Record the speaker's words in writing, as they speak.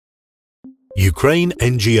Ukraine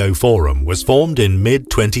NGO Forum was formed in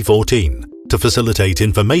mid-2014 to facilitate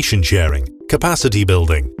information sharing, capacity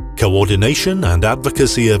building, coordination and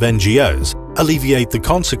advocacy of NGOs, alleviate the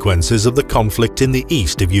consequences of the conflict in the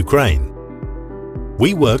east of Ukraine.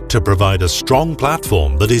 We work to provide a strong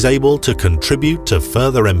platform that is able to contribute to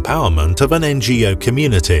further empowerment of an NGO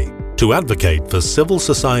community, to advocate for civil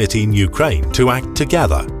society in Ukraine to act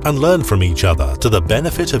together and learn from each other to the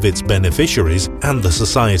benefit of its beneficiaries and the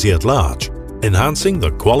society at large, enhancing the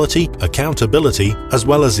quality, accountability as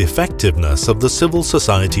well as effectiveness of the civil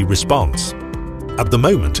society response. At the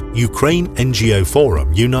moment, Ukraine NGO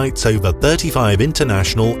Forum unites over 35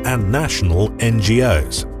 international and national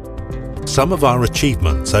NGOs. Some of our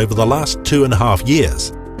achievements over the last 2.5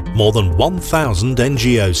 years: more than 1,000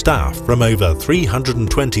 NGO staff from over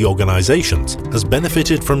 320 organizations has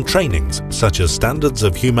benefited from trainings such as standards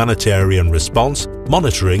of humanitarian response,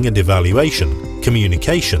 monitoring and evaluation,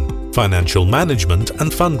 communication, financial management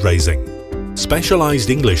and fundraising. Specialized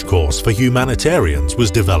English course for humanitarians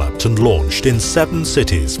was developed and launched in 7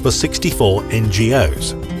 cities for 64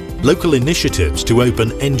 NGOs. Local initiatives to open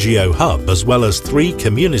NGO hub as well as 3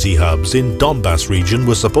 community hubs in Donbas region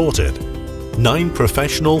were supported. 9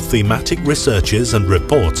 professional thematic researches and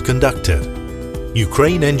reports conducted.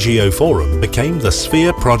 Ukraine NGO Forum became the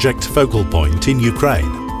Sphere project focal point in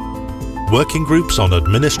Ukraine. Working groups on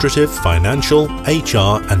administrative, financial,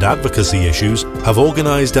 HR and advocacy issues have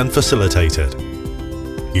organized and facilitated.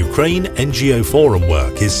 Ukraine NGO Forum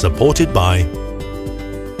work is supported by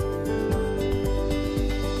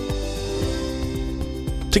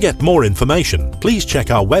To get more information, please check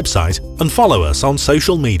our website and follow us on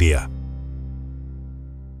social media.